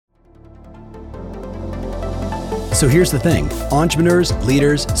So here's the thing, entrepreneurs,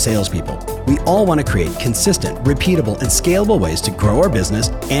 leaders, salespeople, we all want to create consistent, repeatable, and scalable ways to grow our business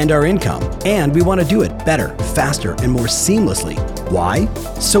and our income. And we want to do it better, faster, and more seamlessly. Why?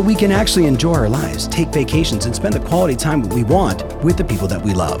 So we can actually enjoy our lives, take vacations, and spend the quality time we want with the people that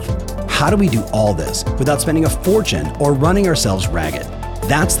we love. How do we do all this without spending a fortune or running ourselves ragged?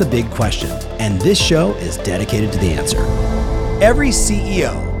 That's the big question, and this show is dedicated to the answer. Every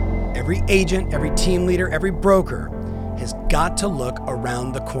CEO, every agent, every team leader, every broker has got to look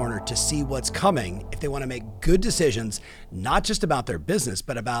around the corner to see what's coming if they want to make good decisions, not just about their business,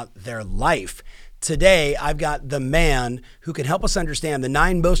 but about their life. Today, I've got the man who can help us understand the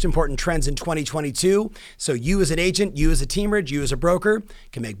 9 most important trends in 2022. So you as an agent, you as a teamer, you as a broker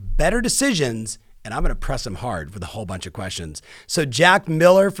can make better decisions. And I'm going to press him hard with a whole bunch of questions. So Jack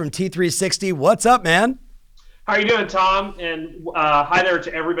Miller from T360, what's up, man? How are you doing, Tom? And hi there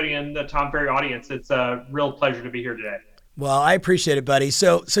to everybody in the Tom Ferry audience. It's a real pleasure to be here today. Well, I appreciate it, buddy.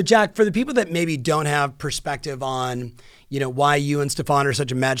 So Jack, for the people that maybe don't have perspective on, why you and Stefan are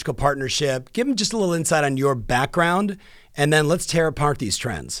such a magical partnership, give them just a little insight on your background, and then let's tear apart these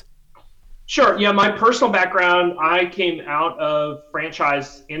trends. Sure. Yeah, my personal background, I came out of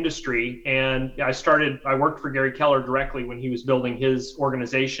franchise industry and I worked for Gary Keller directly when he was building his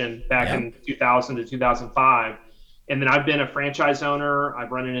organization back in 2000 to 2005. And then I've been a franchise owner.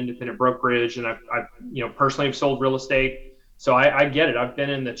 I've run an independent brokerage, and I've personally have sold real estate. So I get it. I've been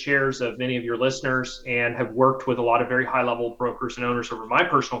in the chairs of many of your listeners and have worked with a lot of very high level brokers and owners over my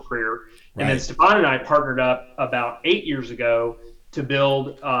personal career. Right. And then Stefan and I partnered up about 8 years ago to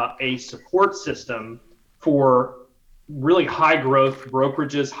build a support system for really high growth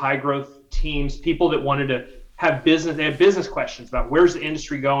brokerages, high growth teams, people that wanted to have business. They have business questions about where's the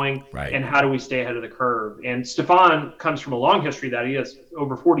industry going, right, and how do we stay ahead of the curve. And Stefan comes from a long history that he has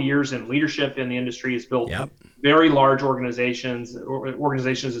over 40 years in leadership in the industry. He's built very large organizations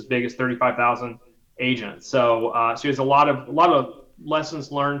as big as 35,000 agents. So he has a lot of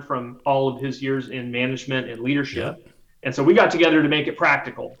lessons learned from all of his years in management and leadership. Yep. And so we got together to make it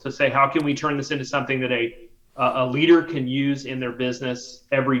practical, to say, how can we turn this into something that a leader can use in their business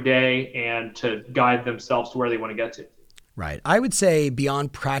every day and to guide themselves to where they want to get to. Right. I would say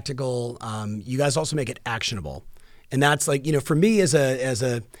beyond practical, you guys also make it actionable. And that's like, for me as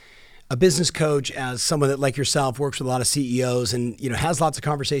a business coach, as someone that like yourself works with a lot of CEOs and, has lots of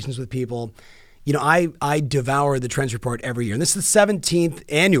conversations with people, I devour the Trends Report every year. And this is the 17th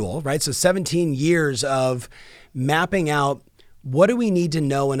annual, right? So 17 years of mapping out what do we need to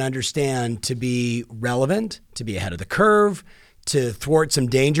know and understand to be relevant, to be ahead of the curve, to thwart some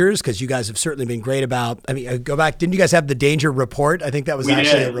dangers, because you guys have certainly been great about, go back, didn't you guys have the danger report? I think that was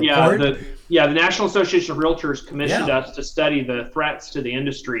a report. The National Association of Realtors commissioned us to study the threats to the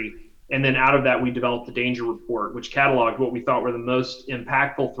industry. And then out of that, we developed the danger report, which cataloged what we thought were the most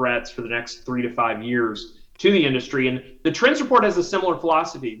impactful threats for the next 3 to 5 years to the industry. And the Trends Report has a similar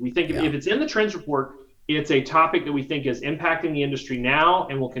philosophy. We think if it's in the Trends Report, it's a topic that we think is impacting the industry now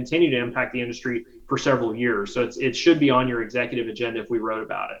and will continue to impact the industry for several years. So it should be on your executive agenda if we wrote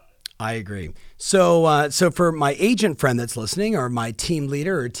about it. I agree. So for my agent friend that's listening, or my team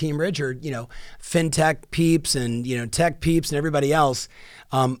leader or team rich, or, fintech peeps and, tech peeps and everybody else,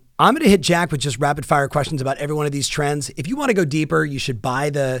 I'm going to hit Jack with just rapid fire questions about every one of these trends. If you want to go deeper, you should buy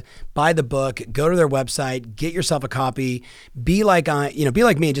the book, go to their website, get yourself a copy, be like me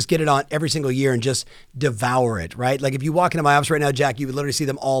and just get it on every single year and just devour it, right? Like if you walk into my office right now, Jack, you would literally see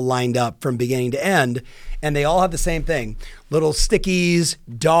them all lined up from beginning to end, and they all have the same thing, little stickies,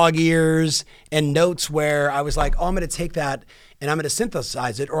 dog ears, and notes where I was like, I'm going to take that and I'm going to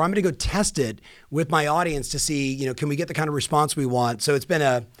synthesize it, or I'm going to go test it with my audience to see, can we get the kind of response we want? So it's been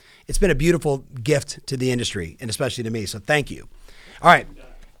a beautiful gift to the industry, and especially to me. So thank you. All right.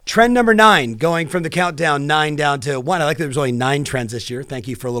 Trend number 9, going from the countdown 9 down to 1. I like that there's only 9 trends this year. Thank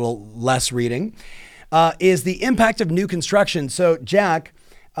you for a little less reading. Is the impact of new construction. So Jack,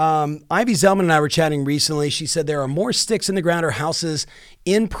 Ivy Zellman and I were chatting recently. She said there are more sticks in the ground or houses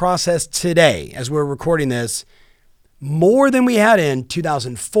in process today, as we're recording this, more than we had in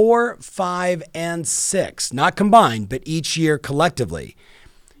 2004, 5, and 6, not combined, but each year collectively.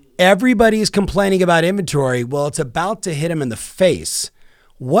 Everybody's complaining about inventory. Well, it's about to hit them in the face.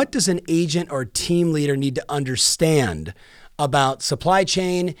 What does an agent or team leader need to understand about supply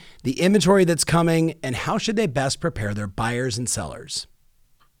chain, the inventory that's coming, and how should they best prepare their buyers and sellers?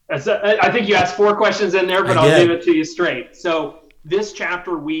 I think you asked 4 questions in there, but I'll give it to you straight. So this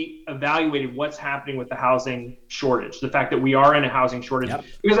chapter, we evaluated what's happening with the housing shortage, the fact that we are in a housing shortage. Yep.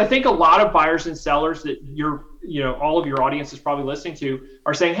 Because I think a lot of buyers and sellers that all of your audience is probably listening to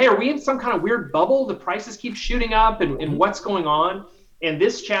are saying, hey, are we in some kind of weird bubble? The prices keep shooting up and what's going on? And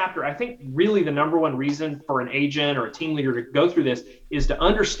this chapter, I think really the number one reason for an agent or a team leader to go through this is to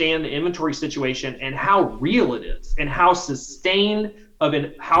understand the inventory situation and how real it is and how sustained of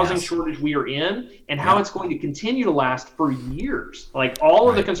a housing shortage we are in and how it's going to continue to last for years. Like all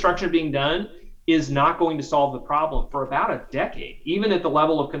of the construction being done is not going to solve the problem for about a decade. Even at the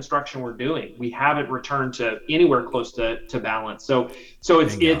level of construction we're doing, we haven't returned to anywhere close to balance. So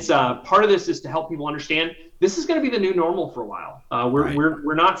it's part of this is to help people understand this is going to be the new normal for a while.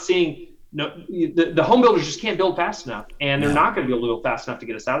 We're not seeing the home builders just can't build fast enough, and they're not going to be able to build fast enough to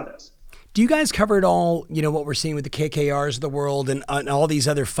get us out of this. Do you guys cover it all, what we're seeing with the KKRs of the world and all these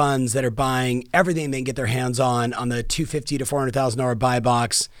other funds that are buying everything they can get their hands on the $250,000 to $400,000 buy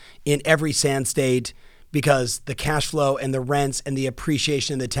box in every sand state because the cash flow and the rents and the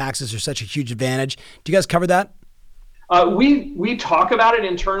appreciation and the taxes are such a huge advantage? Do you guys cover that? We talk about it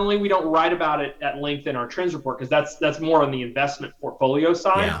internally. We don't write about it at length in our trends report because that's more on the investment portfolio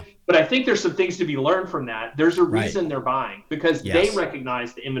side. Yeah. But I think there's some things to be learned from that. There's a reason they're buying because they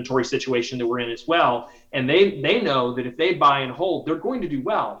recognize the inventory situation that we're in as well. And they know that if they buy and hold, they're going to do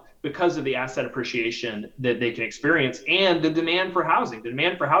well because of the asset appreciation that they can experience and the demand for housing. The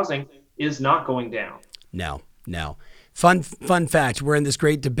demand for housing is not going down. No. Fun fact, we're in this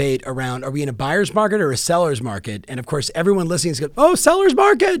great debate around, are we in a buyer's market or a seller's market? And of course, everyone listening is going, oh, seller's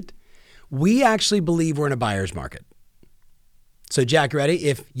market. We actually believe we're in a buyer's market. So Jack, ready?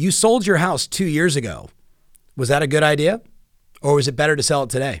 If you sold your house 2 years ago, was that a good idea? Or was it better to sell it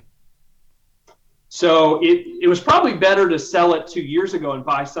today? So it was probably better to sell it 2 years ago and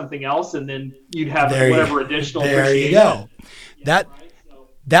buy something else, and then you'd have whatever additional appreciation. There you go.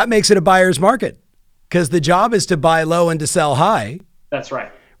 That makes it a buyer's market. Because the job is to buy low and to sell high. That's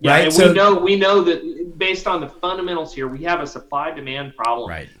right. Yeah, right? And we know that based on the fundamentals here, we have a supply-demand problem.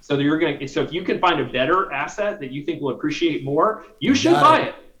 Right. So if you can find a better asset that you think will appreciate more, you should buy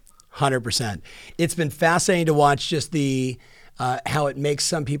it. 100%. It's been fascinating to watch just the how it makes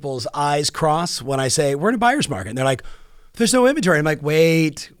some people's eyes cross when I say we're in a buyer's market. And they're like, there's no inventory. I'm like,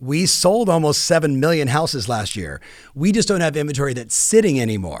 wait, we sold almost 7 million houses last year. We just don't have inventory that's sitting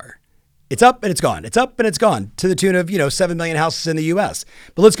anymore. It's up and it's gone. It's up and it's gone to the tune of, 7 million houses in the US.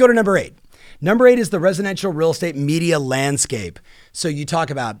 But let's go to number 8. Number 8 is the residential real estate media landscape. So you talk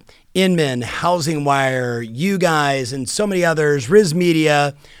about Inman, Housing Wire, you guys, and so many others, Riz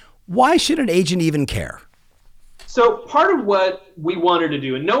Media. Why should an agent even care? So part of what we wanted to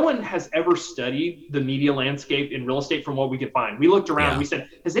do, and no one has ever studied the media landscape in real estate from what we could find. We looked around, we said,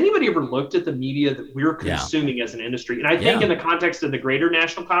 has anybody ever looked at the media that we're consuming as an industry? And I think in the context of the greater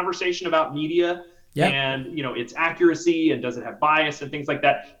national conversation about media and its accuracy and does it have bias and things like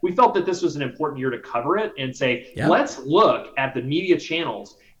that, we felt that this was an important year to cover it and say, let's look at the media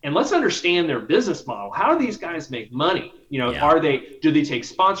channels and let's understand their business model. How do these guys make money? Do they take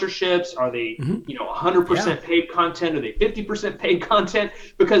sponsorships? Are they, 100% paid content? Are they 50% paid content?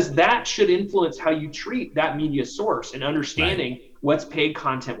 Because that should influence how you treat that media source and understanding what's paid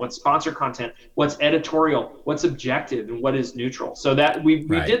content, what's sponsor content, what's editorial, what's objective, and what is neutral. So that we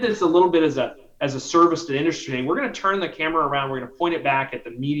did this a little bit as a service to the industry. We're going to turn the camera around. We're going to point it back at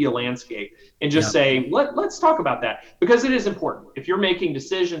the media landscape and just say, let's talk about that because it is important. If you're making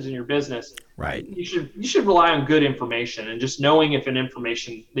decisions in your business, you should rely on good information and just knowing if an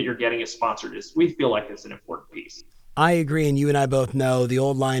information that you're getting is sponsored we feel like it's an important piece. I agree. And you and I both know the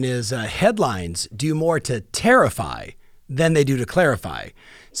old line is headlines do more to terrify than they do to clarify.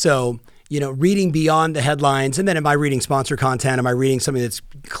 So, reading beyond the headlines, and then am I reading sponsor content? Am I reading something that's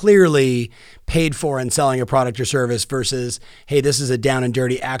clearly paid for and selling a product or service versus, hey, this is a down and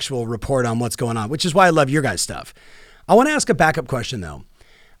dirty actual report on what's going on, which is why I love your guys' stuff. I want to ask a backup question though.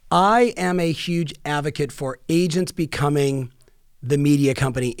 I am a huge advocate for agents becoming the media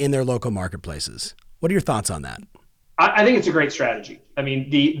company in their local marketplaces. What are your thoughts on that? I think it's a great strategy. I mean,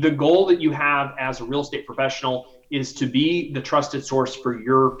 the goal that you have as a real estate professional is to be the trusted source for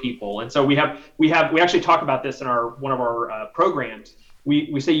your people. And so we actually talk about this in one of our programs.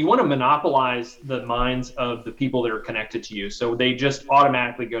 We say you want to monopolize the minds of the people that are connected to you. So they just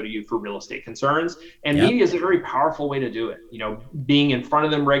automatically go to you for real estate concerns. And media is a very powerful way to do it. Being in front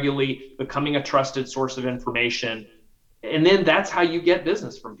of them regularly, becoming a trusted source of information. And then that's how you get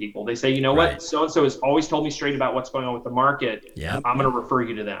business from people. They say, what, so-and-so has always told me straight about what's going on with the market. I'm going to refer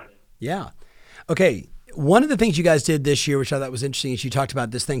you to them. Yeah. Okay. One of the things you guys did this year, which I thought was interesting, is you talked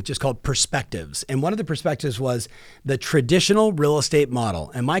about this thing just called perspectives. And one of the perspectives was the traditional real estate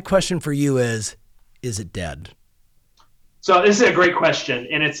model. And my question for you is it dead? So this is a great question,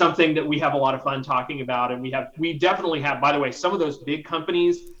 and it's something that we have a lot of fun talking about. And we definitely have, by the way, some of those big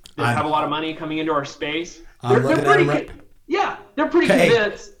companies that have a lot of money coming into our space. They're pretty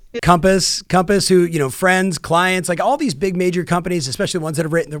convinced. Compass, who, friends, clients, like all these big major companies, especially the ones that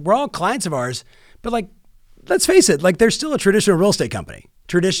have written, we're all clients of ours, but like, let's face it, like they're still a traditional real estate company,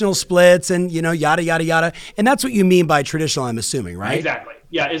 traditional splits and, yada, yada, yada. And that's what you mean by traditional, I'm assuming, right? Exactly.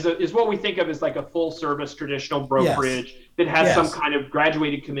 Yeah. Is what we think of as like a full service traditional brokerage that has some kind of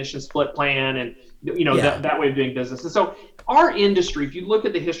graduated commission split plan and, that way of doing business. And so our industry, if you look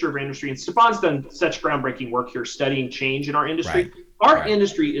at the history of our industry, and Stefan's done such groundbreaking work here studying change in our industry, our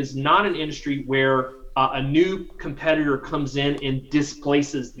industry is not an industry where a new competitor comes in and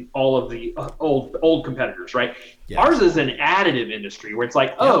displaces all of the old competitors, right? Yes. Ours is an additive industry where it's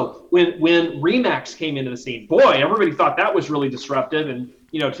like, when RE/MAX came into the scene, boy, everybody thought that was really disruptive, and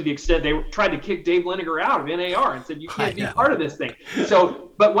to the extent they tried to kick Dave Liniger out of NAR and said you can't be part of this thing. So,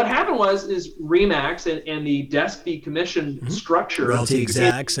 but what happened is RE/MAX and the desk fee commission structure, Realty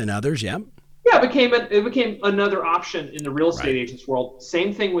Execs and others, it became another option in the real estate agents world.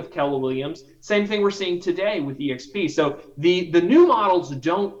 Same thing with Keller Williams. Same thing we're seeing today with EXP. So the new models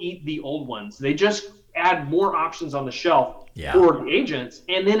don't eat the old ones. They just add more options on the shelf for the agents.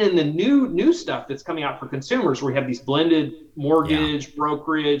 And then in the new stuff that's coming out for consumers, where we have these blended mortgage,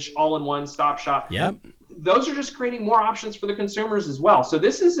 brokerage, all-in-one stop shop. Those are just creating more options for the consumers as well. So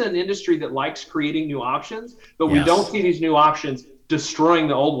this is an industry that likes creating new options, but we don't see these new options destroying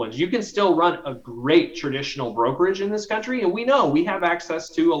the old ones. You can still run a great traditional brokerage in this country, and we know we have access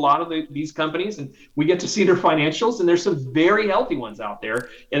to a lot of these companies, and we get to see their financials, and there's some very healthy ones out there,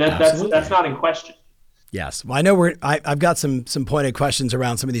 and that's not in question. Yes. Well, I know I've got some pointed questions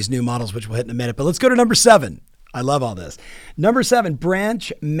around some of these new models, which we'll hit in a minute, but let's go to number 7. I love all this. Number 7,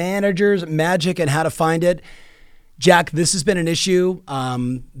 branch managers, magic and how to find it. Jack, this has been an issue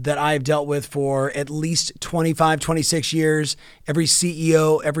that I've dealt with for at least 25, 26 years. Every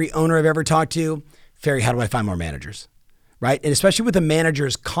CEO, every owner I've ever talked to, Ferry, how do I find more managers? Right? And especially with the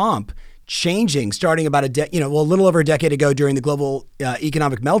manager's comp changing, starting about a little over a decade ago during the global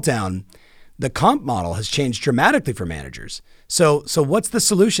economic meltdown, the comp model has changed dramatically for managers. So what's the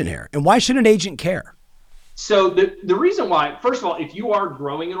solution here? And why should an agent care? So the reason why, first of all, if you are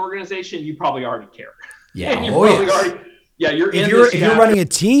growing an organization, you probably already care. Yeah. You're if you're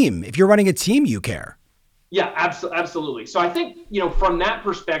running a team, you care. Yeah, absolutely. So I think, from that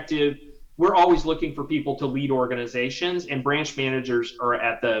perspective, we're always looking for people to lead organizations, and branch managers are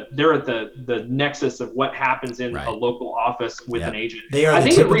at the nexus of what happens in a local office with an agent. They are the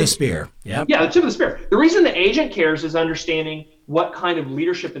tip of the spear. Yeah, the tip of the spear. The reason the agent cares is understanding what kind of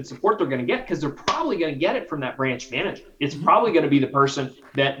leadership and support they're going to get, because they're probably going to get it from that branch manager. It's probably going to be the person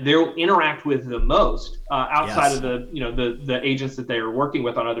that they'll interact with the most outside of the agents that they are working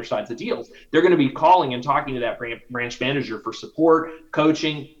with on other sides of deals. They're going to be calling and talking to that branch manager for support,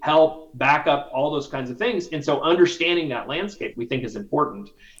 coaching, help, backup, all those kinds of things. And so understanding that landscape we think is important.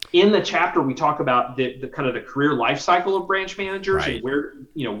 In the chapter, we talk about the kind of the career life cycle of branch managers and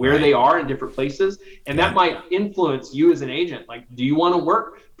where they are in different places. And that might influence you as an agent. Like, do you want to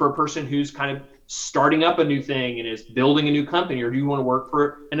work for a person who's kind of starting up a new thing and is building a new company, or do you want to work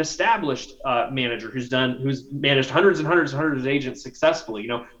for an established manager who's managed hundreds and hundreds and hundreds of agents successfully?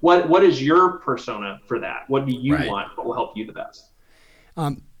 What is your persona for that? What do you want? What will help you the best?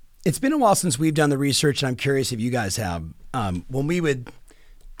 It's been a while since we've done the research, and I'm curious if you guys have. When we would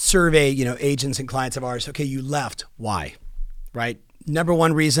survey, agents and clients of ours, okay, you left, why? Right? Number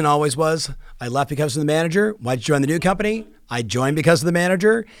one reason always was, I left because of the manager. Why'd you join the new company? I joined because of the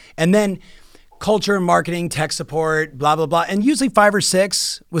manager. And then culture, marketing, tech support, blah, blah, blah. And usually 5 or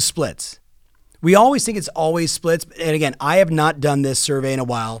 6 was splits. We always think it's always splits. And again, I have not done this survey in a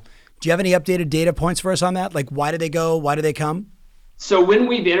while. Do you have any updated data points for us on that? Like, why do they go? Why do they come? So when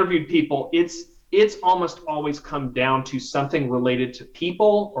we've interviewed people, it's almost always come down to something related to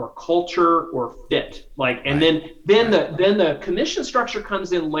people or culture or fit. Then the commission structure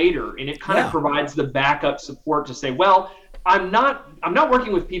comes in later, and it kind of provides the backup support to say, well, I'm not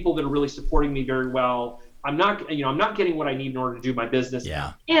working with people that are really supporting me very well. I'm not getting what I need in order to do my business.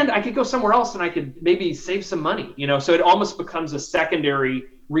 Yeah. And I could go somewhere else and I could maybe save some money, so it almost becomes a secondary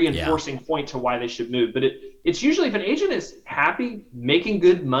reinforcing point to why they should move. But it's usually, if an agent is happy, making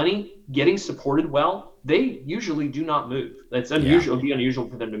good money, getting supported well, they usually do not move. It's unusual. It'd be unusual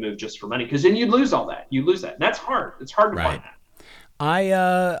for them to move just for money, because then you'd lose all that. You lose that. And that's hard. It's hard to find that.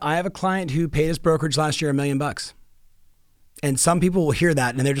 I have a client who paid his brokerage last year $1 million. And some people will hear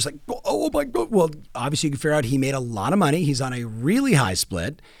that and they're just like, oh my God. Well, obviously you can figure out he made a lot of money. He's on a really high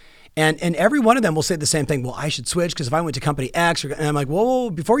split. And every one of them will say the same thing. Well, I should switch because if I went to company X, and I'm like,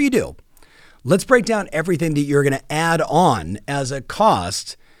 well, before you do, let's break down everything that you're going to add on as a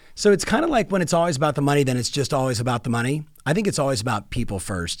cost. So it's kind of like when it's always about the money, then it's just always about the money. I think it's always about people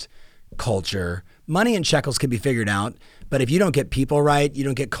first, culture. Money and shekels can be figured out. But if you don't get people right, you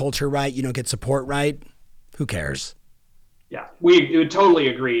don't get culture right, you don't get support right, who cares? Yeah, we would totally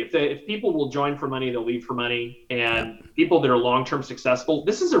agree. If people will join for money, they'll leave for money. And people that are long-term successful,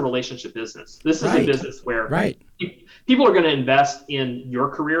 this is a relationship business. This is a business where people are going to invest in your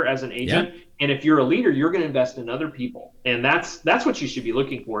career as an agent. Yep. And if you're a leader, you're going to invest in other people. And that's what you should be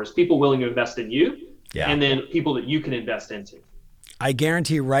looking for, is people willing to invest in you and then people that you can invest into. I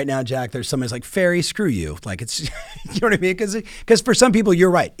guarantee you right now, Jack, there's somebody's like, Ferry, screw you. Like it's, you know what I mean? Because for some people,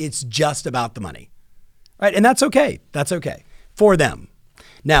 you're right. It's just about the money. Right. And that's okay. That's okay for them.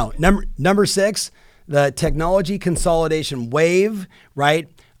 Now, number 6, the technology consolidation wave, right?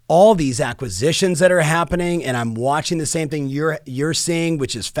 All these acquisitions that are happening, and I'm watching the same thing you're seeing,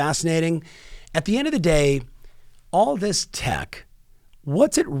 which is fascinating. At the end of the day, all this tech,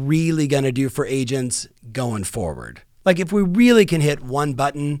 what's it really going to do for agents going forward? Like if we really can hit one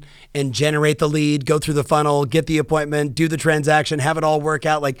button and generate the lead, go through the funnel, get the appointment, do the transaction, have it all work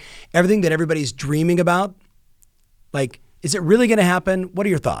out, like everything that everybody's dreaming about, like, is it really going to happen? What are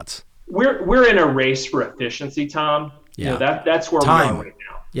your thoughts? We're in a race for efficiency, Tom. Yeah. You know, that's where we are right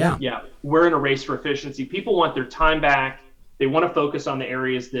now. Yeah. We're in a race for efficiency. People want their time back. They want to focus on the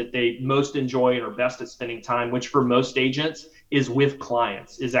areas that they most enjoy and are best at spending time, which for most agents is with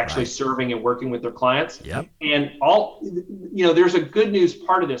clients, is actually serving and working with their clients. Yep. And there's a good news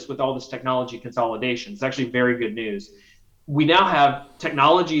part of this with all this technology consolidation. It's actually very good news. We now have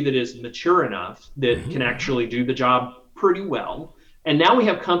technology that is mature enough that can actually do the job pretty well. And now we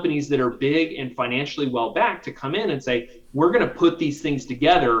have companies that are big and financially well backed to come in and say, we're going to put these things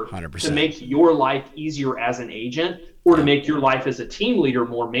together 100%. To make your life easier as an agent, or to make your life as a team leader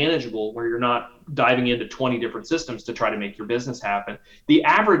more manageable, where you're not diving into 20 different systems to try to make your business happen. The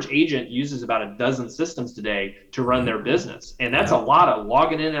average agent uses about a dozen systems today to run their business. And that's a lot of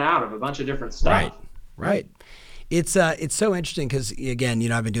logging in and out of a bunch of different stuff. Right. It's so interesting because,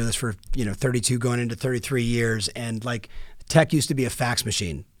 again, I've been doing this for, 32 going into 33 years, and like tech used to be a fax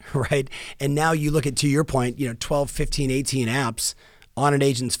machine, right? And now you look at, to your point, 12, 15, 18 apps on an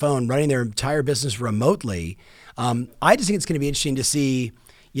agent's phone running their entire business remotely. I just think it's going to be interesting to see,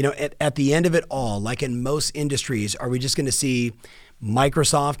 at the end of it all, like in most industries, are we just going to see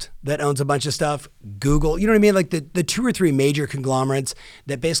Microsoft that owns a bunch of stuff, Google, you know what I mean? Like the 2 or 3 major conglomerates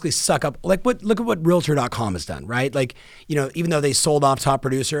that basically suck up, like look at what Realtor.com has done, right? Like, even though they sold off Top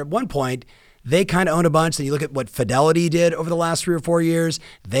Producer at one point, they kind of own a bunch. And you look at what Fidelity did over the last 3 or 4 years.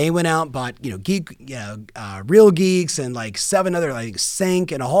 They went out and bought, Real Geeks and like 7 other, like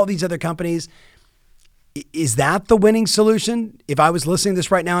Sync and all these other companies. Is that the winning solution? If I was listening to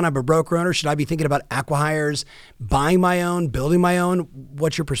this right now and I'm a broker owner, should I be thinking about acqui-hires, buying my own, building my own?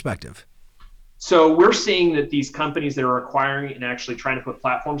 What's your perspective? So we're seeing that these companies that are acquiring and actually trying to put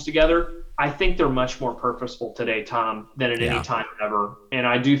platforms together, I think they're much more purposeful today, Tom, than at any time ever. And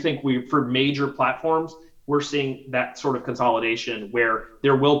I do think for major platforms, we're seeing that sort of consolidation where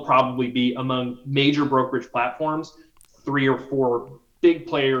there will probably be, among major brokerage platforms, 3 or 4 big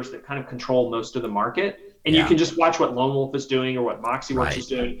players that kind of control most of the market. And you can just watch what Lone Wolf is doing or what MoxieWorks is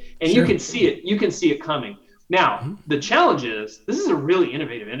doing, and you can see it. You can see it coming. Now, the challenge is this is a really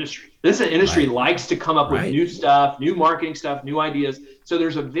innovative industry. This industry likes to come up with new stuff, new marketing stuff, new ideas. So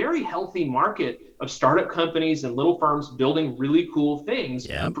there's a very healthy market of startup companies and little firms building really cool things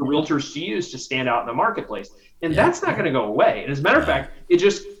for realtors to use to stand out in the marketplace. And that's not going to go away. And as a matter of fact, it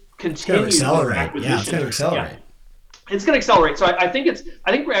just continues to acquisition. It's going to accelerate. It's going to accelerate. So I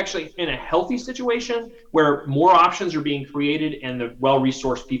think we're actually in a healthy situation where more options are being created, and the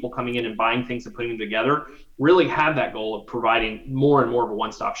well-resourced people coming in and buying things and putting them together really have that goal of providing more and more of a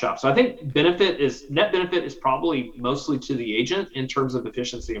one-stop shop. So I think net benefit is probably mostly to the agent in terms of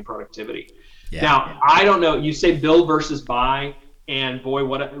efficiency and productivity. I don't know. You say build versus buy, and boy,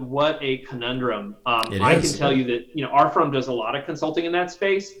 what a conundrum. I can tell you that our firm does a lot of consulting in that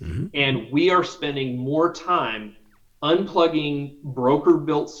space, and we are spending more time unplugging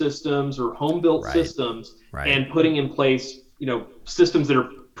broker-built systems or home-built systems and putting in place, systems that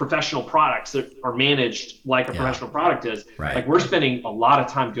are professional products that are managed like a professional product is. Like we're spending a lot of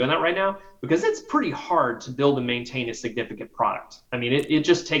time doing that right now because it's pretty hard to build and maintain a significant product. I mean, it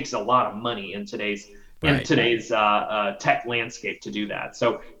just takes a lot of money in today's in today's tech landscape to do that.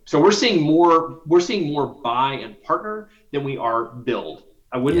 So we're seeing more buy and partner than we are build.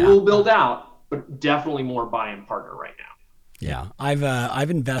 I wouldn't rule build out, but definitely more buy and partner right now. Yeah,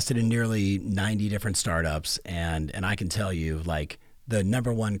 I've invested in nearly 90 different startups, and I can tell you, like, the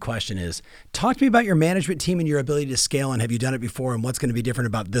number one question is, talk to me about your management team and your ability to scale, and have you done it before, and what's going to be different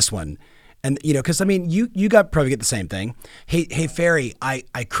about this one? And, you know, because I mean, you probably get the same thing. Hey, Ferry, I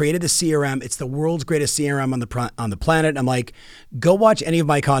created the CRM. It's the world's greatest CRM on the planet. And I'm like, go watch any of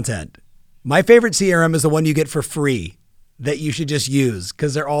my content. My favorite CRM is the one you get for free that you should just use,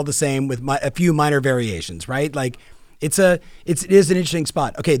 because they're all the same with a few minor variations, right? Like, it is an interesting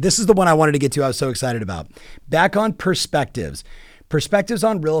spot. Okay, this is the one I wanted to get to. I was so excited about. Back on perspectives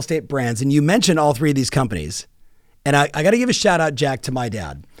on real estate brands, and you mentioned all three of these companies. And I got to give a shout out, Jack, to my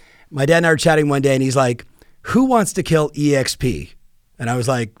dad. My dad and I were chatting one day, and he's like, who wants to kill EXP? And I was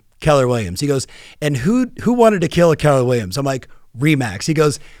like, Keller Williams. He goes, and who wanted to kill Keller Williams? I'm like, RE/MAX. He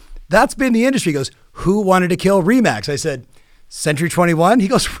goes, that's been the industry. He goes, who wanted to kill RE/MAX? I said, Century 21. He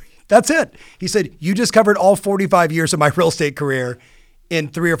goes, that's it. He said, you just covered all 45 years of my real estate career in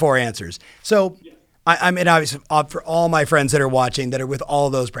 3 or 4 answers. So I mean, obviously, for all my friends that are watching that are with all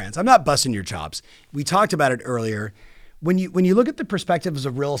those brands, I'm not busting your chops. We talked about it earlier. When you look at the perspectives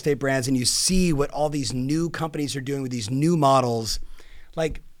of real estate brands and you see what all these new companies are doing with these new models,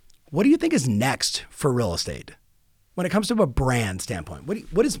 like, what do you think is next for real estate when it comes to a brand standpoint?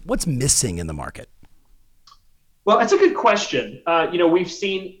 What's missing in the market? Well, that's a good question. We've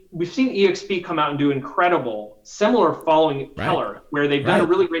seen EXP come out and do incredible, similar following Keller, where they've done a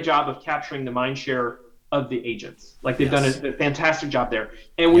really great job of capturing the mind share of the agents. Like, they've done a fantastic job there.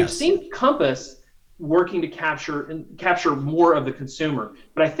 And we've seen Compass working to capture more of the consumer.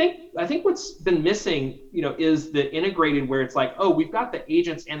 But I think what's been missing, is the integrated, where it's like, oh, we've got the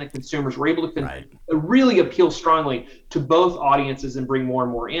agents and the consumers. We're able to really appeal strongly to both audiences and bring more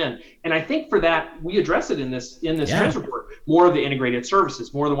and more in. And I think for that, we address it in this trends report, more of the integrated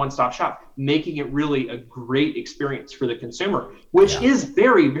services, more of the one-stop shop, making it really a great experience for the consumer, which is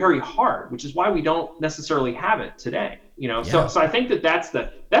very, very hard, which is why we don't necessarily have it today. So I think that's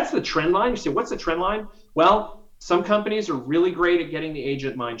the trend line. You say, what's the trend line? Well, some companies are really great at getting the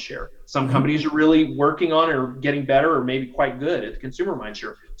agent mind share. Some companies are really working on or getting better or maybe quite good at the consumer mind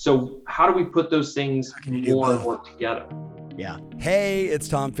share. So how do we put those things more and more together? Yeah. Hey, it's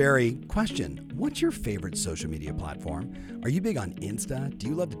Tom Ferry. Question: what's your favorite social media platform? Are you big on Insta? Do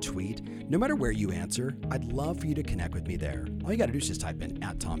you love to tweet? No matter where you answer, I'd love for you to connect with me there. All you got to do is just type in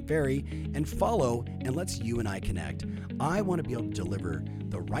 @TomFerry and follow, and let's you and I connect. I want to be able to deliver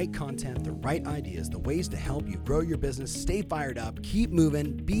the right content, the right ideas, the ways to help you grow your business, stay fired up, keep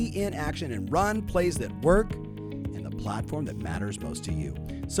moving, be in action, and run plays that work in the platform that matters most to you.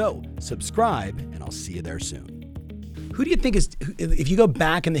 So subscribe, and I'll see you there soon. Who do you think if you go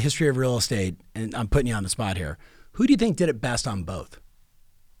back in the history of real estate, and I'm putting you on the spot here, who do you think did it best on both?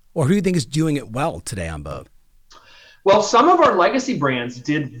 Or who do you think is doing it well today on both? Well, some of our legacy brands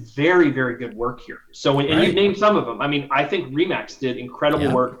did very, very good work here. So, and you named some of them. I mean, I think RE/MAX did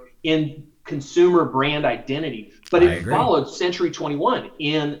incredible work in consumer brand identity, but it followed Century 21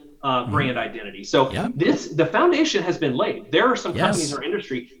 in brand identity. So the foundation has been laid. There are some companies in our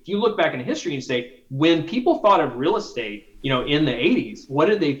industry, if you look back in history and say, when people thought of real estate, in the 80s, what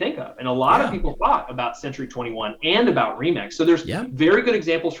did they think of? And a lot of people thought about Century 21 and about RE/MAX. So there's very good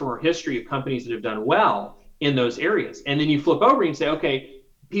examples from our history of companies that have done well in those areas. And then you flip over and say, okay,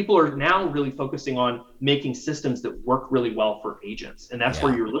 people are now really focusing on making systems that work really well for agents. And that's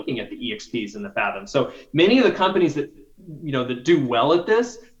where you're looking at the EXPs and the Fathom. So many of the companies that do well at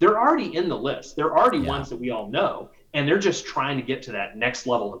this, they're already in the list. They're already ones that we all know, and they're just trying to get to that next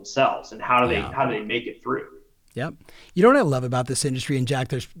level themselves. And how do they make it through? Yep. You know what I love about this industry, and Jack,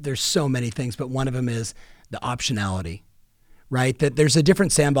 there's so many things, but one of them is the optionality, right? That there's a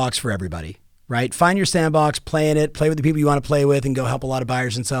different sandbox for everybody, right? Find your sandbox, play in it, play with the people you want to play with, and go help a lot of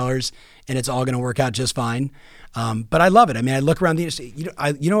buyers and sellers, and it's all going to work out just fine. But I love it. I mean, I look around the industry.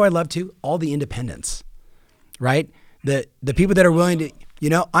 You know what I love too? All the independents, right? The people that are willing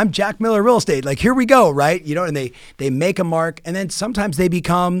to, I'm Jack Miller Real Estate. Like, here we go, right? And they make a mark, and then sometimes they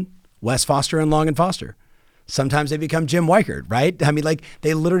become Wes Foster and Long and Foster. Sometimes they become Jim Weichert, right? I mean, like,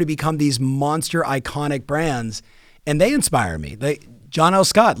 they literally become these monster iconic brands, and they inspire me. John L.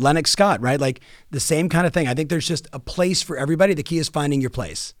 Scott, Lennox Scott, right? Like, the same kind of thing. I think there's just a place for everybody. The key is finding your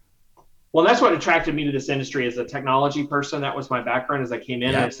place. Well, that's what attracted me to this industry as a technology person. That was my background as I came in,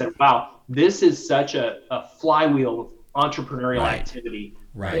 and I said, wow, this is such a flywheel entrepreneurial Right. activity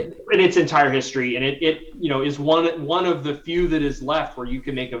Right. in its entire history, and it is one of the few that is left where you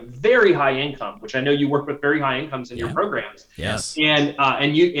can make a very high income, which I know you work with very high incomes in your programs. Yes. And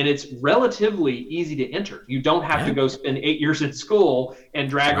it's relatively easy to enter. You don't have to go spend 8 years in school and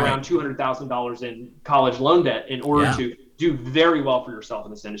drag around $200,000 in college loan debt in order to do very well for yourself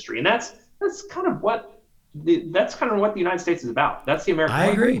in this industry. And that's kind of what the United States is about. That's the American way. I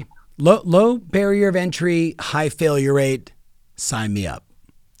agree. Low barrier of entry, high failure rate. Sign me up.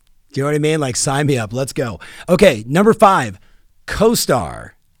 Do you know what I mean? Like, sign me up. Let's go. Okay, number 5,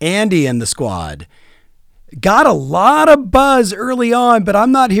 CoStar, Andy and the squad. Got a lot of buzz early on, but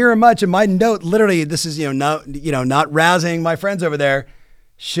I'm not hearing much. And my note, literally, this is not rousing my friends over there.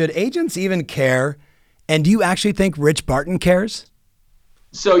 Should agents even care? And do you actually think Rich Barton cares?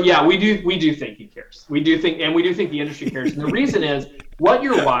 So yeah, we do think he cares. We do think the industry cares. And the reason is, what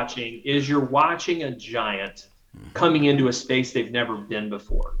you're watching a giant coming into a space they've never been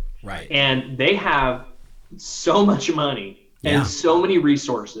before. Right. And they have so much money and so many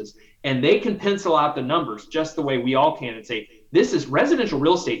resources, and they can pencil out the numbers just the way we all can and say, residential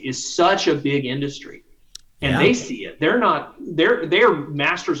real estate is such a big industry. And they see it. They're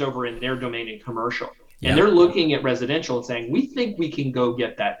masters over in their domain in commercial. And they're looking at residential and saying, we think we can go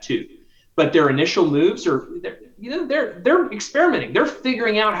get that too. But their initial moves are, they're experimenting. They're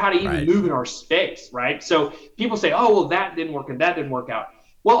figuring out how to even move in our space, right? So people say, oh, well, that didn't work and that didn't work out.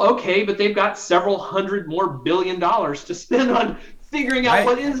 Well, okay, but they've got several $100 more billion to spend on figuring out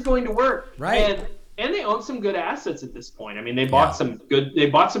what is going to work. Right. And they own some good assets at this point. I mean, they bought some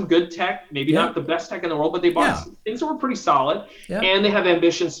good tech, maybe not the best tech in the world, but they bought some things that were pretty solid, and they have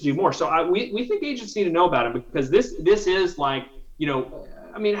ambitions to do more. So we think agents need to know about it, because this is like,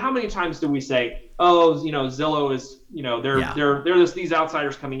 I mean, how many times do we say, oh, Zillow is, there's these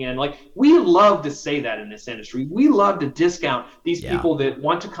outsiders coming in. Like, we love to say that in this industry. We love to discount these people that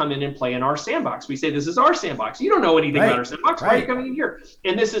want to come in and play in our sandbox. We say, this is our sandbox. You don't know anything about our sandbox. Why are you coming in here?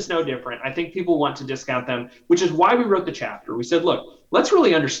 And this is no different. I think people want to discount them, which is why we wrote the chapter. We said, look, let's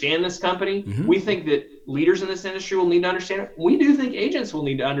really understand this company. We think that leaders in this industry will need to understand it. We do think agents will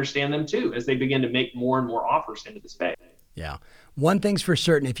need to understand them too, as they begin to make more and more offers into the space. Yeah. One thing's for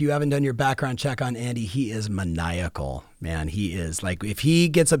certain, if you haven't done your background check on Andy, he is maniacal, man. He is. Like, if he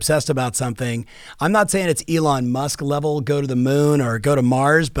gets obsessed about something, I'm not saying it's Elon Musk level, go to the moon or go to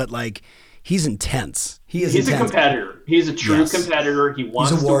Mars, but like, he's intense. He's intense. A competitor. He's a true competitor. He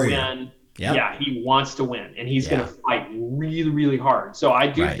wants to win. Yep. Yeah, he wants to win, and he's going to fight really, really hard. So I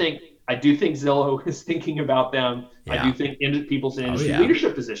do think Zillow is thinking about them. I do think people's in industry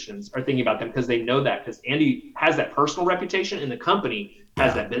leadership positions are thinking about them, because they know that, because Andy has that personal reputation and the company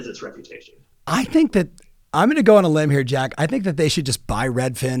has that business reputation. I think that I'm going to go on a limb here, Jack. I think that they should just buy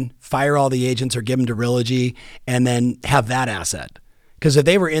Redfin, fire all the agents or give them to Realogy, and then have that asset. Because if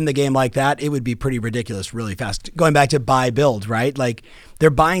they were in the game like that, it would be pretty ridiculous really fast. Going back to buy, build, right? Like, they're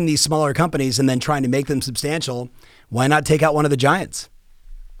buying these smaller companies and then trying to make them substantial. Why not take out one of the giants?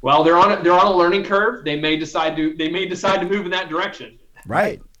 Well, they're on a learning curve. They may decide to move in that direction.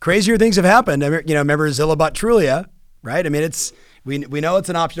 Right. Crazier things have happened. Remember Zillow bought Trulia, right? I mean, we know it's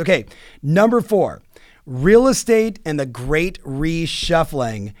an option. Okay. Number 4, real estate and the great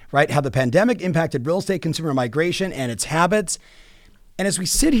reshuffling, right? How the pandemic impacted real estate consumer migration and its habits. And as we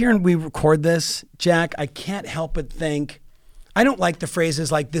sit here and we record this, Jack, I can't help but think, I don't like the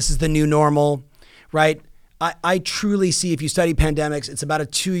phrases like this is the new normal, right? I truly see, if you study pandemics, it's about a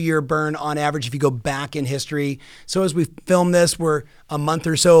 2-year burn on average if you go back in history. So as we film this, we're a month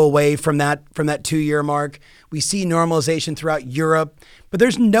or so away from that 2-year mark. We see normalization throughout Europe, but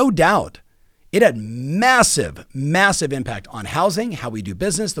there's no doubt it had massive, massive impact on housing, how we do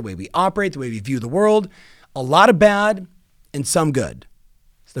business, the way we operate, the way we view the world. A lot of bad and some good.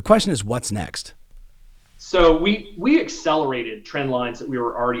 So the question is, what's next? So we accelerated trend lines that we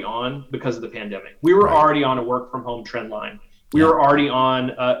were already on because of the pandemic. We were already on a work from home trend line. We were already on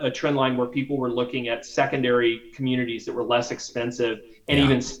a trend line where people were looking at secondary communities that were less expensive, and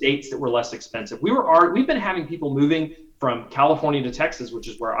even states that were less expensive. We've been having people moving from California to Texas, which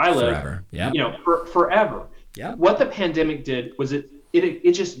is where I live, forever. Yeah. What the pandemic did was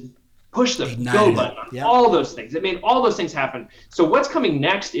it just push the go button on all those things. It made all those things happen. So what's coming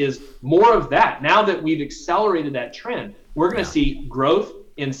next is more of that. Now that we've accelerated that trend, we're going to see growth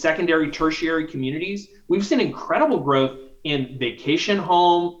in secondary, tertiary communities. We've seen incredible growth in vacation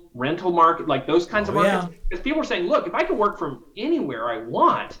home, rental market, like those kinds of markets. Because people are saying, look, if I can work from anywhere I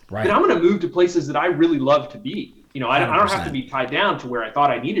want, then I'm going to move to places that I really love to be. I don't have to be tied down to where I thought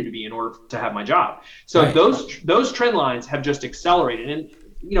I needed to be in order to have my job. So those trend lines have just accelerated. And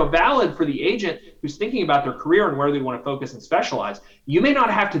valid for the agent who's thinking about their career and where they want to focus and specialize. You may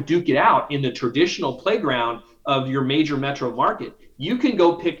not have to duke it out in the traditional playground of your major metro market. You can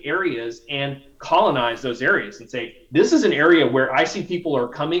go pick areas and colonize those areas and say, this is an area where I see people are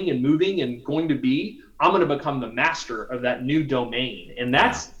coming and moving and going to be. I'm going to become the master of that new domain. And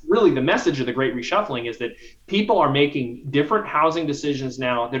that's really the message of the Great Reshuffling, is that people are making different housing decisions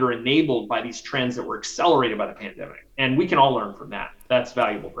now that are enabled by these trends that were accelerated by the pandemic. And we can all learn from that. That's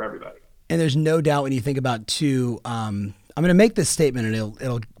valuable for everybody. And there's no doubt when you think about too, I'm going to make this statement and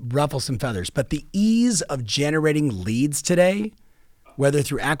it'll ruffle some feathers, but the ease of generating leads today, whether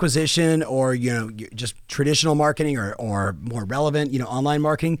through acquisition or, just traditional marketing or more relevant, online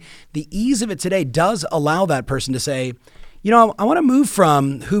marketing, the ease of it today does allow that person to say, I want to move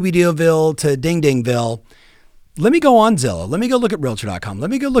from Hoobie-Deoville to Ding-Dingville. Let me go on Zillow. Let me go look at Realtor.com. Let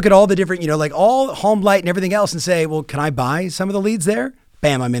me go look at all the different, like all HomeLight and everything else and say, well, can I buy some of the leads there?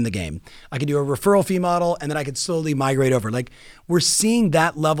 Bam, I'm in the game. I can do a referral fee model and then I can slowly migrate over. Like we're seeing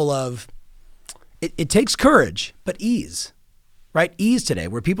that level of, it takes courage, but ease. Right? Ease today,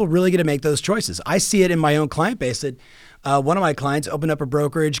 where people really get to make those choices. I see it in my own client base that one of my clients opened up a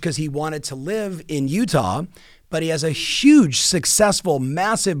brokerage because he wanted to live in Utah, but he has a huge, successful,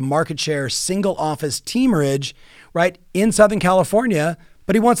 massive market share, single office teamerage, right, in Southern California,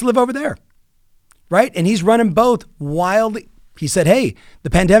 but he wants to live over there, right? And he's running both wildly. He said, hey, the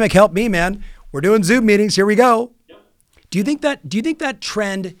pandemic helped me, man. We're doing Zoom meetings. Here we go. Do you think that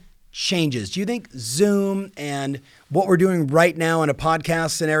trend changes? Do you think Zoom and what we're doing right now in a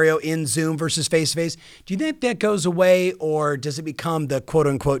podcast scenario in Zoom versus face-to-face, do you think that goes away, or does it become the quote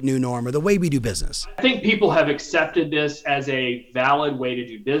unquote new norm or the way we do business? I think people have accepted this as a valid way to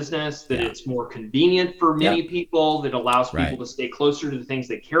do business, that it's more convenient for many people, that allows people to stay closer to the things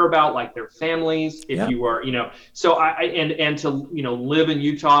they care about, like their families. If you are, so and to, live in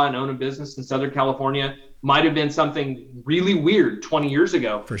Utah and own a business in Southern California might have been something really weird 20 years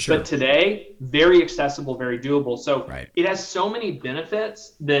ago. For sure. But today, very accessible, very doable. So it has so many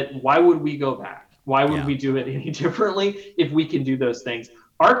benefits that why would we go back? Why would we do it any differently if we can do those things?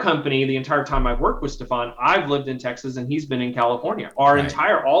 Our company, the entire time I've worked with Stefan, I've lived in Texas and he's been in California.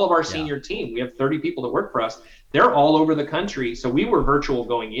 All of our senior team, we have 30 people that work for us. They're all over the country. So we were virtual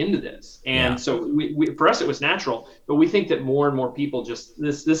going into this. And so we for us, it was natural, but we think that more and more people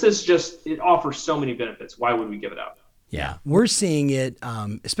it offers so many benefits. Why would we give it up? Yeah. We're seeing it,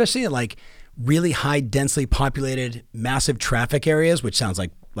 especially in like really high densely populated, massive traffic areas, which sounds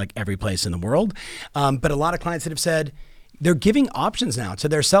like every place in the world. But a lot of clients that have said, they're giving options now to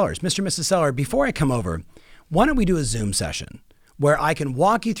their sellers. Mr. and Mrs. Seller, before I come over, why don't we do a Zoom session where I can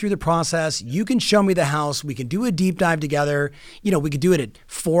walk you through the process. You can show me the house. We can do a deep dive together. We could do it at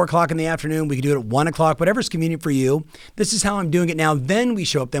 4:00 in the afternoon. We could do it at 1:00, whatever's convenient for you. This is how I'm doing it now. Then we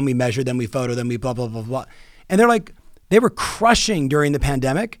show up, then we measure, then we photo, then we blah, blah, blah, blah. And they were crushing during the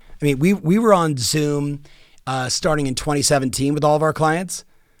pandemic. I mean, we were on Zoom starting in 2017 with all of our clients.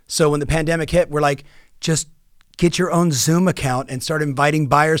 So when the pandemic hit, we're like, just get your own Zoom account and start inviting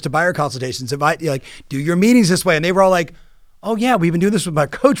buyers to buyer consultations. Do your meetings this way. And they were all like, oh yeah, we've been doing this with my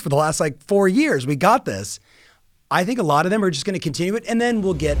coach for the last 4 years. We got this. I think a lot of them are just going to continue it, and then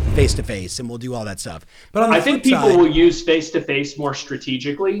we'll get face-to-face and we'll do all that stuff. But I think people will use face-to-face more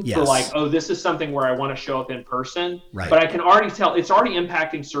strategically for this is something where I want to show up in person. Right. But I can already tell it's already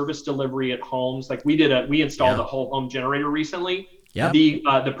impacting service delivery at homes. Like we installed a whole home generator recently. Yeah.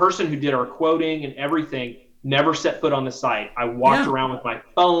 The person who did our quoting and everything never set foot on the site. I walked around with my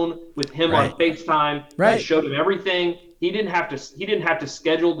phone with him on FaceTime. I showed him everything. He didn't have to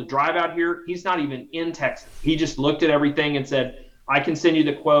schedule to drive out here. He's not even in Texas. He just looked at everything and said, I can send you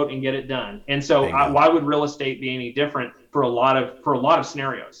the quote and get it done. And so why would real estate be any different for a lot of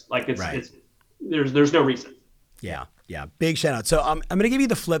scenarios? Like there's no reason. Yeah. Big shout out. So I'm going to give you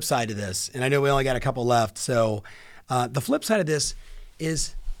the flip side of this. And I know we only got a couple left. So the flip side of this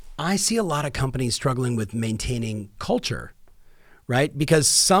is I see a lot of companies struggling with maintaining culture, right? Because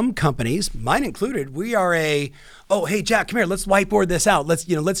some companies, mine included, we are hey, Jack, come here. Let's whiteboard this out. Let's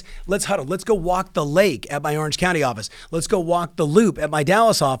huddle. Let's go walk the lake at my Orange County office. Let's go walk the loop at my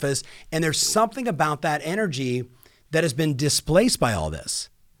Dallas office. And there's something about that energy that has been displaced by all this.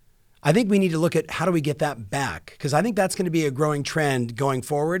 I think we need to look at how do we get that back? Because I think that's going to be a growing trend going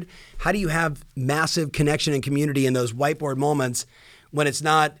forward. How do you have massive connection and community in those whiteboard moments when it's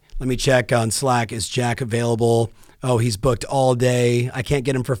not, let me check on Slack, is Jack available? Oh, he's booked all day. I can't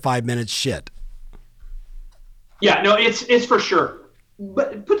get him for 5 minutes. Shit. Yeah, no, it's for sure.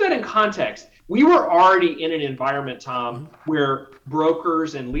 But put that in context. we were already in an environment, Tom, where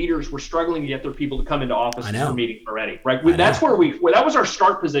brokers and leaders were struggling to get their people to come into offices for meetings already, right? That's where that was our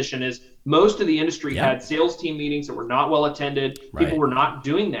start position. Is most of the industry had sales team meetings that were not well attended. People were not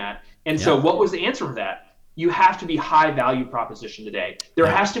doing that. And so what was the answer for that? You have to be high value proposition today. There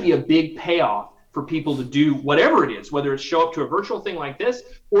has to be a big payoff for people to do whatever it is, whether it's show up to a virtual thing like this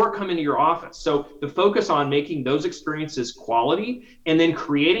or come into your office. So the focus on making those experiences quality and then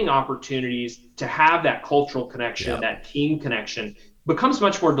creating opportunities to have that cultural connection, that team connection becomes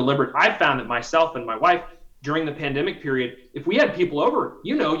much more deliberate. I found that myself and my wife during the pandemic period, if we had people over,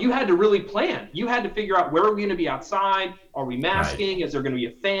 you had to really plan. You had to figure out, where are we going to be outside? Are we masking? Is there going to be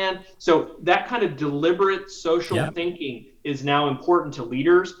a fan? So that kind of deliberate social thinking is now important to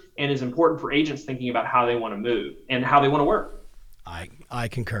leaders and is important for agents thinking about how they want to move and how they want to work. I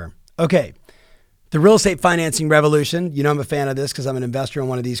concur. Okay. The real estate financing revolution. I'm a fan of this because I'm an investor in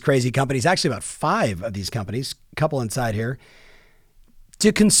one of these crazy companies, actually about 5 of these companies, a couple inside here.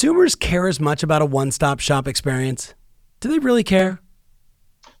 Do consumers care as much about a one-stop shop experience? Do they really care?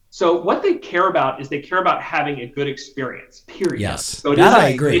 So what they care about is they care about having a good experience, period. Yes, so I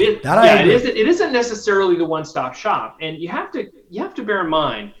agree. It isn't necessarily the one-stop shop. And you have to bear in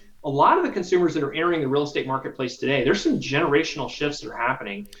mind, a lot of the consumers that are entering the real estate marketplace today, there's some generational shifts that are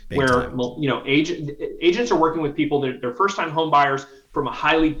happening agents are working with people that they're first-time home buyers from a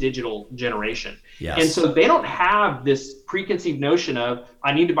highly digital generation. Yes. And so they don't have this preconceived notion of,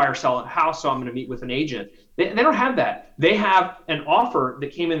 I need to buy or sell a house, so I'm going to meet with an agent. They don't have that. They have an offer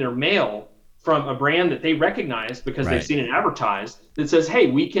that came in their mail from a brand that they recognize because they've seen it advertised that says, hey,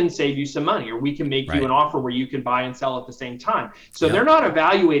 we can save you some money, or we can make you an offer where you can buy and sell at the same time. So they're not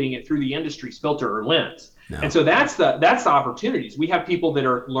evaluating it through the industry's filter or lens. No. And so that's the opportunities. We have people that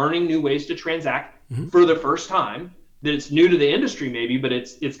are learning new ways to transact for the first time, that it's new to the industry maybe, but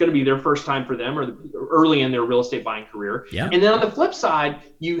it's going to be their first time for them, or early in their real estate buying career. Yeah. And then on the flip side,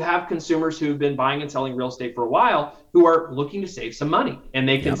 you have consumers who've been buying and selling real estate for a while who are looking to save some money, and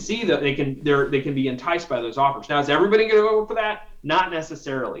they can see that they can be enticed by those offers. Now, is everybody going to go for that? Not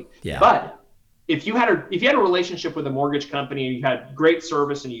necessarily. Yeah. But if you had a relationship with a mortgage company and you had great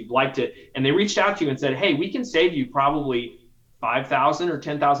service and you liked it, and they reached out to you and said, hey, we can save you probably $5,000 or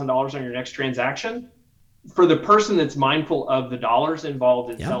 $10,000 on your next transaction, for the person that's mindful of the dollars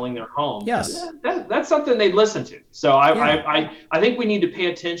involved in selling their home, that's something they'd listen to. So I think we need to pay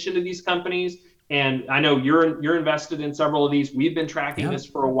attention to these companies. And I know you're invested in several of these. We've been tracking this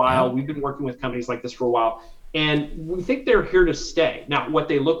for a while. We've been working with companies like this for a while, and we think they're here to stay. Now, what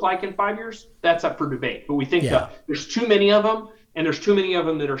they look like in 5 years, that's up for debate. But we think that there's too many of them, and there's too many of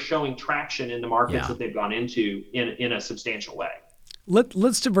them that are showing traction in the markets that they've gone into in a substantial way.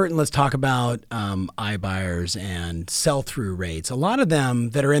 Let's divert and let's talk about iBuyers and sell-through rates. A lot of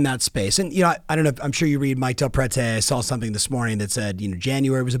them that are in that space, and I don't know, I'm sure you read Mike Del Prete. I saw something this morning that said,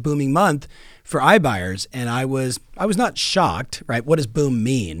 January was a booming month for iBuyers, and I was not shocked, right? What does boom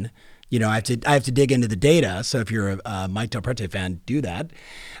mean? I have to dig into the data. So if you're a Mike Del Prete fan, do that.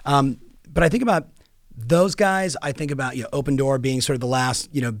 But I think about those guys. I think about Open Door being sort of the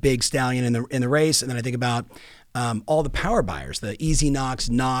last big stallion in the race, and then I think about all the power buyers, the Easy Knocks,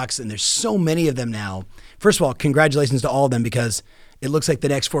 and there's so many of them now. First of all, congratulations to all of them, because it looks like the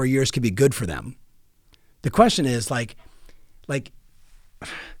next 4 years could be good for them. The question is like,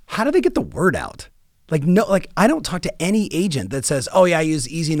 how do they get the word out? I don't talk to any agent that says, oh yeah, I use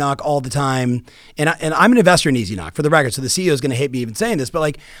Easy Knock all the time. And I'm an investor in Easy Knock, for the record. So the CEO is going to hate me even saying this,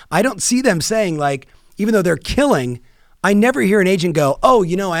 but I don't see them saying, even though they're killing, I never hear an agent go, oh,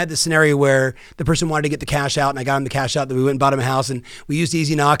 I had this scenario where the person wanted to get the cash out and I got him the cash out, that we went and bought him a house and we used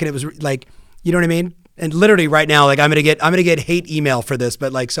Easy Knock, and it was you know what I mean? And literally right now, I'm going to get hate email for this,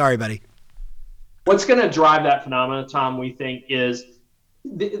 but sorry, buddy. What's going to drive that phenomenon, Tom, we think, is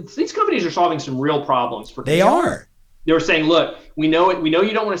these companies are solving some real problems for consumers. They are. They were saying, look, we know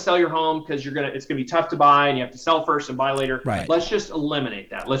you don't want to sell your home because it's going to be tough to buy and you have to sell first and buy later. Right. Let's just eliminate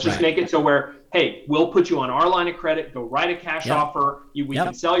that. Let's just make it so where, hey, we'll put you on our line of credit, go write a cash offer. We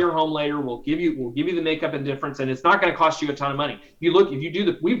can sell your home later. We'll give you the makeup and difference, and it's not going to cost you a ton of money.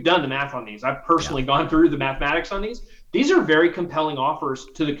 We've done the math on these. I've personally gone through the mathematics on these. These are very compelling offers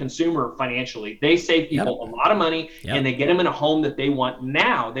to the consumer financially. They save people a lot of money, and they get them in a home that they want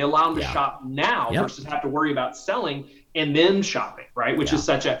now. They allow them to shop now versus have to worry about selling and then shopping, right? Which is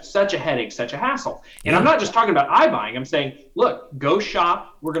such a headache, such a hassle. And I'm not just talking about iBuying. I'm saying, look, go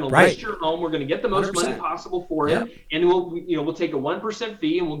shop. We're going to list your home. We're going to get the most 100%. Money possible for it, and we'll take a 1%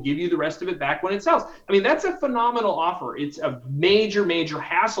 fee, and we'll give you the rest of it back when it sells. I mean, that's a phenomenal offer. It's a major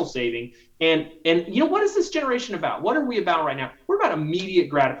hassle saving And you know, what is this generation about? What are we about right now? We're about immediate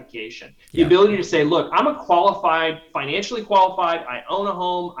gratification. The ability to say, look, I'm a qualified, financially qualified. I own a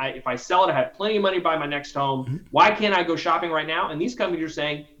home. If I sell it, I have plenty of money to buy my next home. Why can't I go shopping right now? And these companies are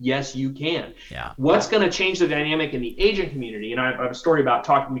saying, yes, you can. Yeah. What's going to change the dynamic in the agent community? And I have a story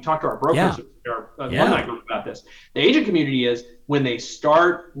about we talked to our brokers, our alumni group about this. The agent community is when they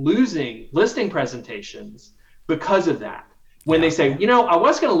start losing listing presentations because of that. When they say, you know, I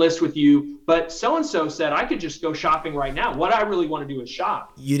was going to list with you, but so-and-so said I could just go shopping right now. What I really want to do is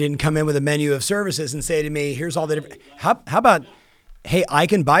shop. You didn't come in with a menu of services and say to me, here's all the different, how about, hey, I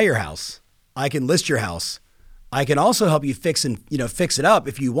can buy your house. I can list your house. I can also help you fix it up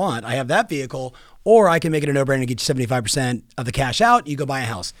if you want. I have that vehicle, or I can make it a no-brainer and get you 75% of the cash out. You go buy a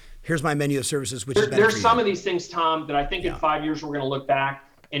house. Here's my menu of services, which is better for you. There's some of these things, Tom, that I think in 5 years we're going to look back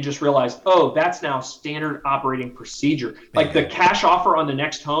and just realize, oh, that's now standard operating procedure. Like the cash offer on the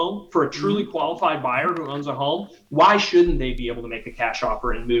next home for a truly qualified buyer who owns a home, why shouldn't they be able to make a cash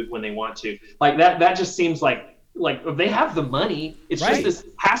offer and move when they want to? Like that just seems like if they have the money, it's just this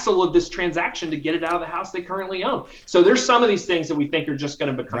hassle of this transaction to get it out of the house they currently own. So there's some of these things that we think are just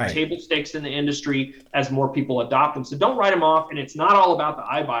going to become table stakes in the industry as more people adopt them. So don't write them off. And it's not all about the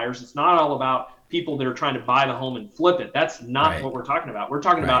iBuyers. It's not all about people that are trying to buy the home and flip it. That's not what we're talking about. We're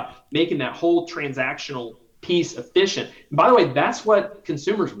talking about making that whole transactional piece efficient. And by the way, that's what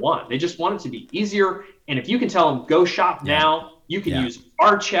consumers want. They just want it to be easier. And if you can tell them, go shop now, you can use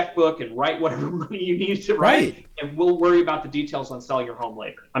our checkbook and write whatever money you need to write, and we'll worry about the details on selling your home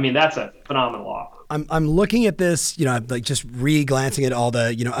later. I mean, that's a phenomenal offer. I'm looking at this, I'm like just re-glancing at all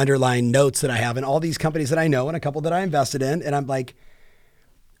the, underlying notes that I have and all these companies that I know and a couple that I invested in. And I'm like,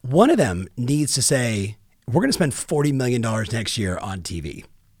 one of them needs to say, we're going to spend $40 million next year on TV.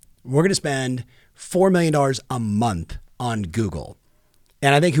 We're going to spend $4 million a month on Google.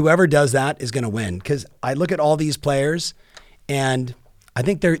 And I think whoever does that is going to win, because I look at all these players and I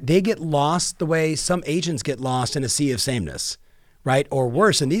think they get lost the way some agents get lost in a sea of sameness, right? Or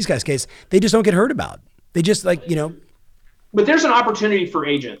worse, in these guys' case, they just don't get heard about. They just But there's an opportunity for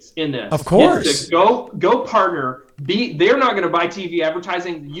agents in this. Of course. Go partner. They're not going to buy TV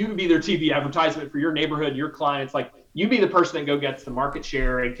advertising. You be their TV advertisement for your neighborhood, your clients. Like, you be the person that go gets the market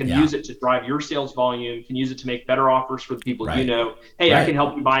share and can use it to drive your sales volume, can use it to make better offers for the people you know. Hey, I can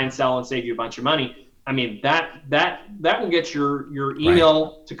help you buy and sell and save you a bunch of money. I mean, that will get your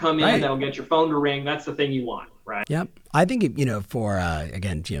email to come in. That'll get your phone to ring. That's the thing you want, right? Yep. I think, for,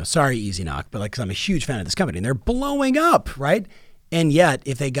 again, sorry, Easy Knock, but because I'm a huge fan of this company and they're blowing up, right? And yet,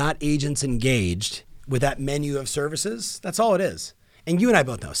 if they got agents engaged with that menu of services, that's all it is. And you and I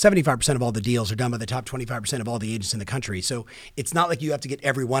both know 75% of all the deals are done by the top 25% of all the agents in the country. So it's not like you have to get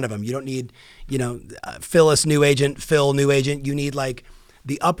every one of them. You don't need, Phyllis, new agent, Phil, new agent. You need like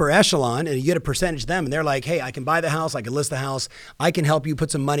the upper echelon, and you get a percentage of them, and they're like, hey, I can buy the house, I can list the house, I can help you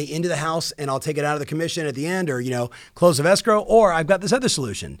put some money into the house, and I'll take it out of the commission at the end, or, close of escrow, or I've got this other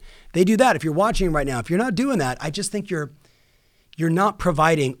solution. They do that. If you're watching right now, if you're not doing that, I just think you're not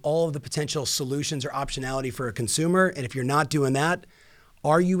providing all of the potential solutions or optionality for a consumer. And if you're not doing that,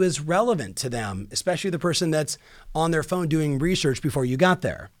 are you as relevant to them, especially the person that's on their phone doing research before you got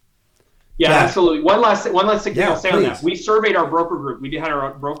there? Yeah, absolutely. One last thing I'll say on that. We surveyed our broker group. We had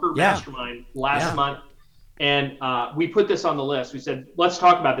our broker mastermind last month, and we put this on the list. We said, let's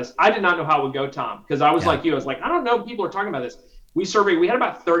talk about this. I did not know how it would go, Tom, because I was like you. I was like, I don't know. People are talking about this. We surveyed. We had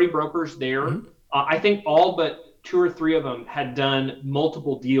about 30 brokers there. I think all but 2 or 3 of them had done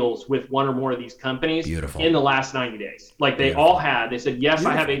multiple deals with one or more of these companies in the last 90 days. Like they all had. They said, yes,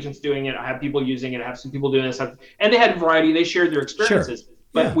 I have agents doing it. I have people using it. I have some people doing this. And they had a variety. They shared their experiences. Sure.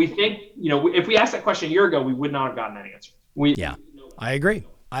 But we think, if we asked that question a year ago, we would not have gotten that answer. I agree.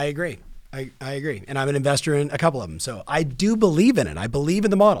 I agree. And I'm an investor in a couple of them. So I do believe in it. I believe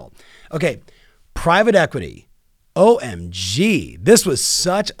in the model. Okay. Private equity. OMG. This was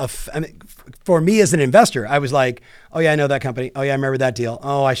such for me as an investor, I was like, oh yeah, I know that company. Oh yeah, I remember that deal.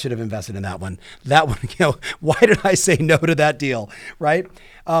 Oh, I should have invested in that one. That one, why did I say no to that deal? Right?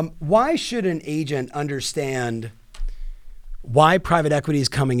 Why should an agent understand why private equity is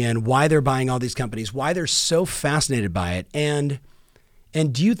coming in, why they're buying all these companies, why they're so fascinated by it? And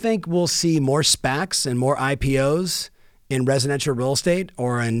do you think we'll see more SPACs and more IPOs in residential real estate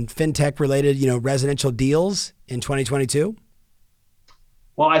or in fintech related, residential deals in 2022?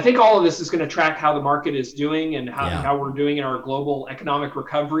 Well, I think all of this is going to track how the market is doing and how we're doing in our global economic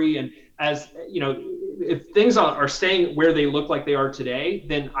recovery. And as if things are staying where they look like they are today,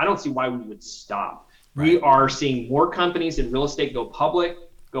 then I don't see why we would stop. Right. We are seeing more companies in real estate go public,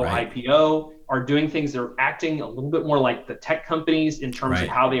 IPO. are doing things that are acting a little bit more like the tech companies in terms of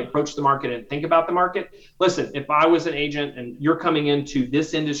how they approach the market and think about the market. Listen, if I was an agent and you're coming into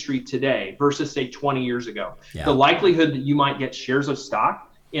this industry today versus say 20 years ago, the likelihood that you might get shares of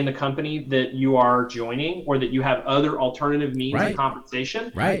stock in the company that you are joining, or that you have other alternative means of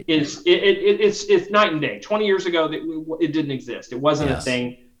compensation, is it's night and day. 20 years ago, it didn't exist. It wasn't a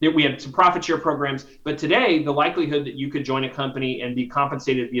thing. That we had some profit share programs, but today the likelihood that you could join a company and be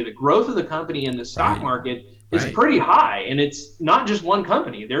compensated via the growth of the company in the stock market is pretty high. And it's not just one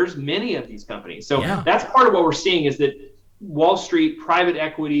company. There's many of these companies. So that's part of what we're seeing, is that Wall Street, private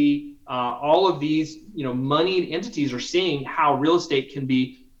equity, all of these, moneyed entities are seeing how real estate can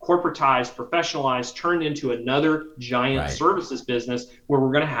be corporatized, professionalized, turned into another giant services business, where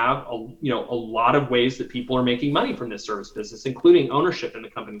we're going to have a lot of ways that people are making money from this service business, including ownership in the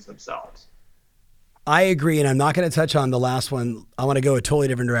companies themselves. I agree, and I'm not going to touch on the last one. I want to go a totally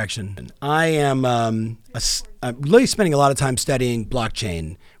different direction. I am I'm really spending a lot of time studying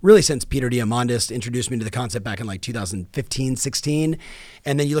blockchain, really since Peter Diamandis introduced me to the concept back in like 2015, 16.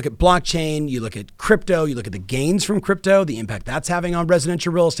 And then you look at blockchain, you look at crypto, you look at the gains from crypto, the impact that's having on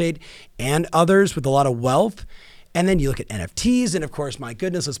residential real estate and others with a lot of wealth. And then you look at NFTs, and of course, my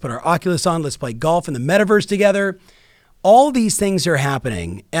goodness, let's put our Oculus on, let's play golf in the metaverse together. All these things are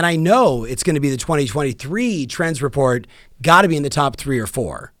happening, and I know it's going to be the 2023 Trends Report, got to be in the top 3 or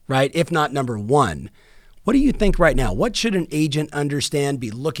 4, right? If not number 1. What do you think right now? What should an agent understand,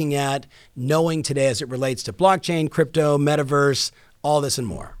 be looking at, knowing today as it relates to blockchain, crypto, metaverse, all this and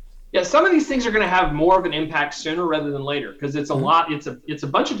more? Yeah, some of these things are going to have more of an impact sooner rather than later, because it's a lot. It's a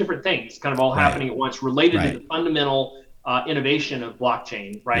bunch of different things kind of all happening at once related to the fundamental innovation of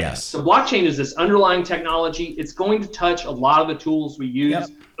blockchain, right? Yes. So blockchain is this underlying technology. It's going to touch a lot of the tools we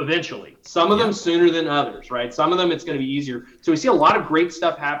use eventually. Some of them sooner than others, right? Some of them it's going to be easier. So we see a lot of great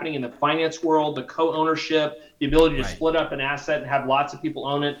stuff happening in the finance world, the co-ownership, the ability to split up an asset and have lots of people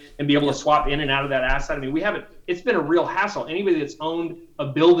own it and be able to swap in and out of that asset. I mean, it's been a real hassle. Anybody that's owned a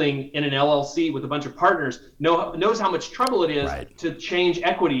building in an LLC with a bunch of partners knows how much trouble it is to change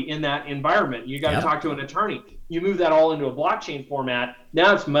equity in that environment. You got to talk to an attorney. You move that all into a blockchain format.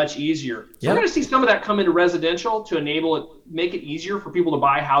 Now it's much easier. So we're going to see some of that come into residential to enable it, make it easier for people to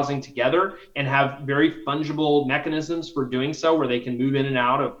buy housing together and have very fungible mechanisms for doing so, where they can move in and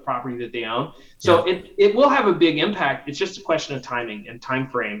out of property that they own. So it will have a big impact. It's just a question of timing and time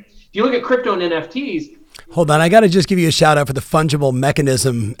frame. If you look at crypto and NFTs, hold on, I got to just give you a shout out for the fungible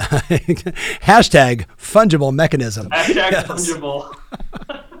mechanism. Hashtag fungible mechanism. Hashtag fungible.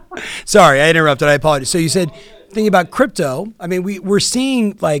 Sorry, I interrupted. I apologize. So you said, thinking about crypto, I mean, we're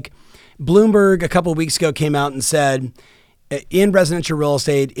seeing, like, Bloomberg a couple of weeks ago came out and said, in residential real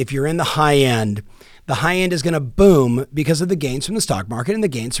estate, if you're in the high end is going to boom because of the gains from the stock market and the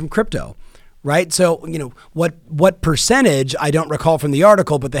gains from crypto, right? So, what percentage, I don't recall from the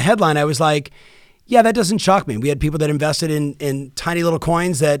article, but the headline, I was like, yeah, that doesn't shock me. We had people that invested in tiny little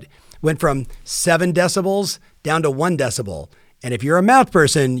coins that went from 7 decibels down to 1 decibel. And if you're a math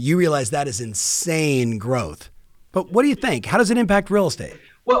person, you realize that is insane growth. But what do you think? How does it impact real estate?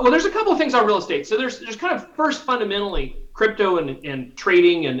 Well, there's a couple of things on real estate. So there's kind of first fundamentally crypto and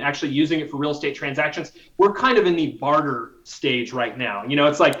trading and actually using it for real estate transactions. We're kind of in the barter stage right now.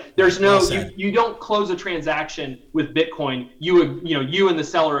 It's like there's no you don't close a transaction with Bitcoin. You and the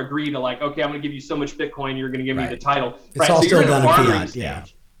seller agree to, like, okay, I'm going to give you so much Bitcoin. You're going to give me the title. It's all so still done in fiat.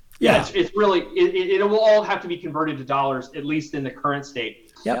 Stage. Yeah, it's really it will all have to be converted to dollars, at least in the current state.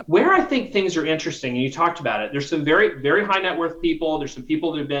 Yep. Where I think things are interesting, and you talked about it, there's some very, very high net worth people. There's some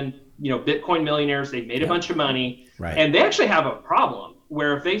people that have been, Bitcoin millionaires. They've made a bunch of money, and they actually have a problem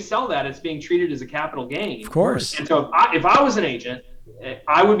where if they sell that, it's being treated as a capital gain. Of course. And so if I was an agent,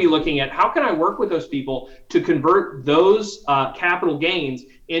 I would be looking at how can I work with those people to convert those capital gains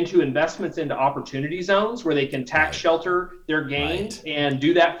into investments into opportunity zones where they can tax shelter their gains and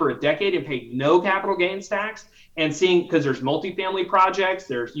do that for a decade and pay no capital gains tax. And seeing, because there's multifamily projects,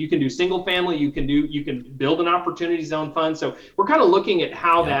 you can do single family, you can build an opportunity zone fund. So we're kind of looking at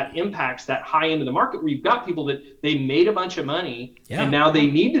how that impacts that high end of the market, where you've got people that they made a bunch of money and now they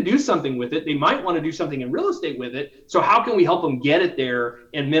need to do something with it. They might want to do something in real estate with it. So how can we help them get it there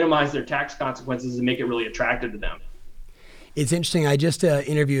and minimize their tax consequences and make it really attractive to them? It's interesting. I just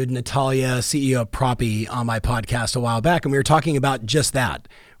interviewed Natalia, CEO of Propy, on my podcast a while back, and we were talking about just that,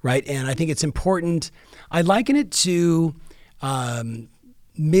 right? And I think it's important. I liken it to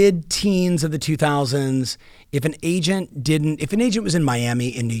mid-teens of the 2000s, if an agent was in Miami,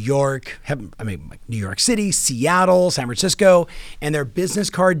 in New York, like New York City, Seattle, San Francisco, and their business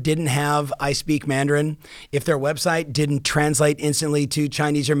card didn't have I speak Mandarin, if their website didn't translate instantly to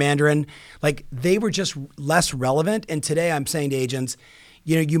Chinese or Mandarin, like they were just less relevant. And today I'm saying to agents,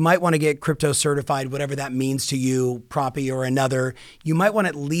 you might want to get crypto certified, whatever that means to you, Proppy or another. You might want to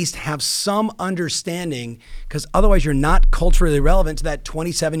at least have some understanding, because otherwise you're not culturally relevant to that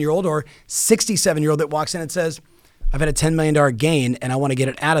 27-year-old or 67-year-old that walks in and says, I've had a $10 million gain and I want to get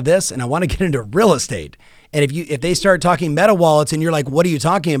it out of this and I want to get into real estate. And if they start talking meta wallets and you're like, what are you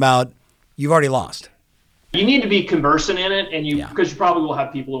talking about? You've already lost. You need to be conversant in it, and because you probably will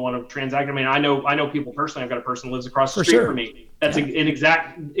have people who want to transact. I mean, I know people personally. I've got a person who lives across the street from me. That's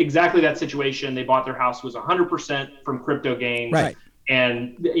exactly that situation. They bought their house, was 100% from crypto gains, right?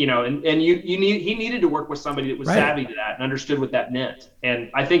 And he needed to work with somebody that was savvy to that and understood what that meant.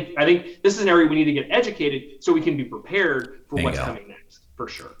 And I think this is an area we need to get educated so we can be prepared for what's coming next, for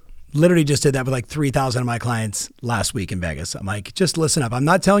sure. Literally just did that with like 3,000 of my clients last week in Vegas. I'm like, just listen up. I'm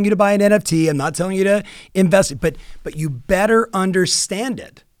not telling you to buy an NFT. I'm not telling you to invest, but you better understand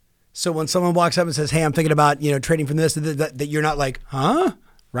it. So when someone walks up and says, hey, I'm thinking about, trading from this, that you're not like, huh?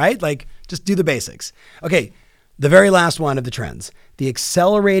 Right? Like, just do the basics. Okay. The very last one of the trends, the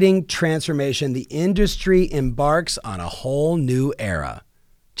accelerating transformation. The industry embarks on a whole new era.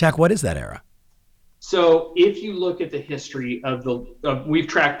 Jack, what is that era? So if you look at the history we've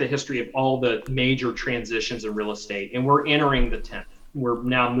tracked the history of all the major transitions in real estate, and we're entering the 10th. We're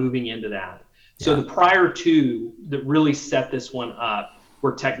now moving into that. So the prior two that really set this one up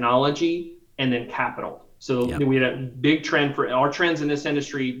were technology and then capital. So we had a big trend for our trends in this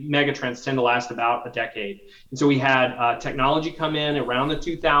industry. Mega trends tend to last about a decade. And so we had technology come in around the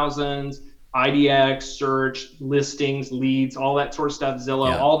 2000s, IDX, search, listings, leads, all that sort of stuff,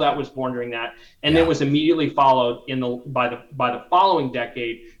 Zillow, all that was born during that. And then was immediately followed by the following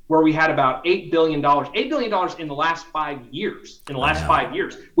decade, where we had about $8 billion in the last 5 years,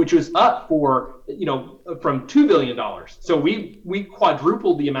 which was up from $2 billion. So we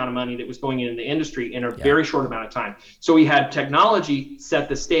quadrupled the amount of money that was going into the industry in a very short amount of time. So we had technology set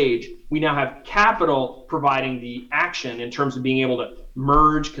the stage. We now have capital providing the action in terms of being able to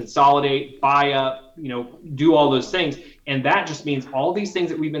merge, consolidate, buy up, do all those things. And that just means all these things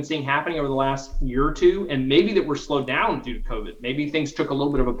that we've been seeing happening over the last year or two, and maybe that were slowed down due to COVID, maybe things took a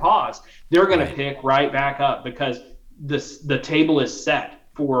little bit of a pause, they're going to pick right back up, because the table is set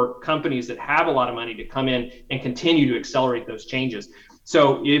for companies that have a lot of money to come in and continue to accelerate those changes.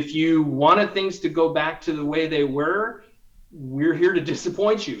 So if you wanted things to go back to the way they were, we're here to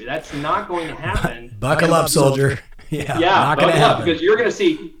disappoint you. That's not going to happen. Buckle up, soldier. Buckle up, because you're going to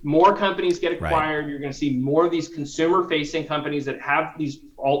see more companies get acquired. You're going to see more of these consumer-facing companies that have these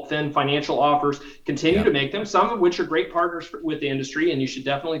alt-fin financial offers continue to make them, some of which are great partners with the industry, and you should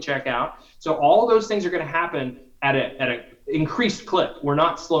definitely check out. So all of those things are going to happen at an increased clip. We're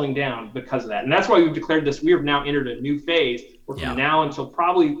not slowing down because of that. And that's why we've declared this. We have now entered a new phase where from now until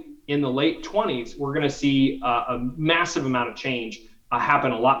probably in the late 20s, we're going to see a massive amount of change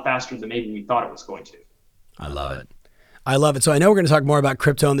happen a lot faster than maybe we thought it was going to. I love it. I love it. So I know we're going to talk more about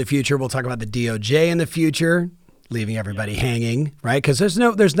crypto in the future. We'll talk about the DOJ in the future, leaving everybody hanging, right? Because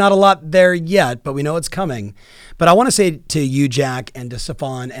there's not a lot there yet, but we know it's coming. But I want to say to you, Jack, and to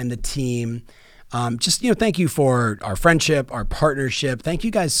Stefan and the team, thank you for our friendship, our partnership. Thank you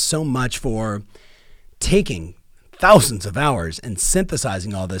guys so much for taking thousands of hours and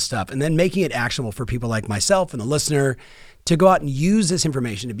synthesizing all this stuff and then making it actionable for people like myself and the listener to go out and use this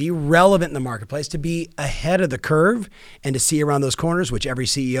information, to be relevant in the marketplace, to be ahead of the curve, and to see around those corners, which every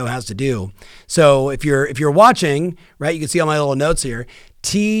CEO has to do. So if you're watching, right, you can see all my little notes here,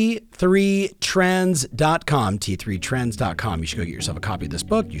 T3Trends.com, T3Trends.com. You should go get yourself a copy of this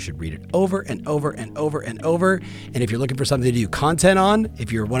book. You should read it over and over and over and over. And if you're looking for something to do content on,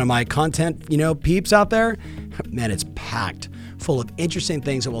 if you're one of my content, peeps out there, man, it's packed full of interesting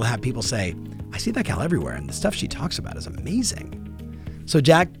things that will have people say, I see that gal everywhere, and the stuff she talks about is amazing. So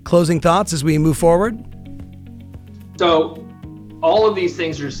Jack, closing thoughts as we move forward? So all of these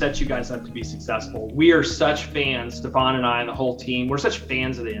things are to set you guys up to be successful. We are such fans, Stefan and I and the whole team, we're such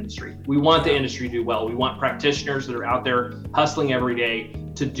fans of the industry. We want the industry to do well. We want practitioners that are out there hustling every day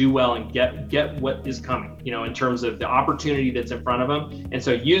to do well and get what is coming, in terms of the opportunity that's in front of them. And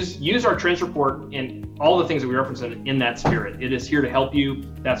so use our trends report and all the things that we reference in that spirit. It is here to help you.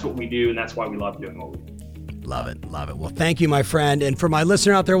 That's what we do, and that's why we love doing what we do. Love it. Well, thank you, my friend. And for my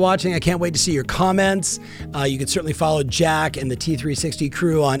listener out there watching, I can't wait to see your comments. You can certainly follow Jack and the T360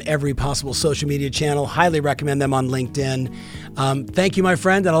 crew on every possible social media channel. Highly recommend them on LinkedIn. Thank you, my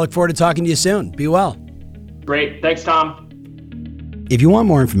friend, and I look forward to talking to you soon. Be well. Great. Thanks, Tom. If you want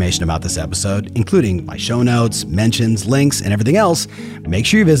more information about this episode, including my show notes, mentions, links, and everything else, make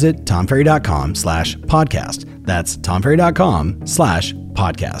sure you visit tomferry.com/podcast. That's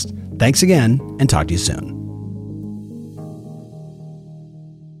tomferry.com/podcast. Thanks again, and talk to you soon.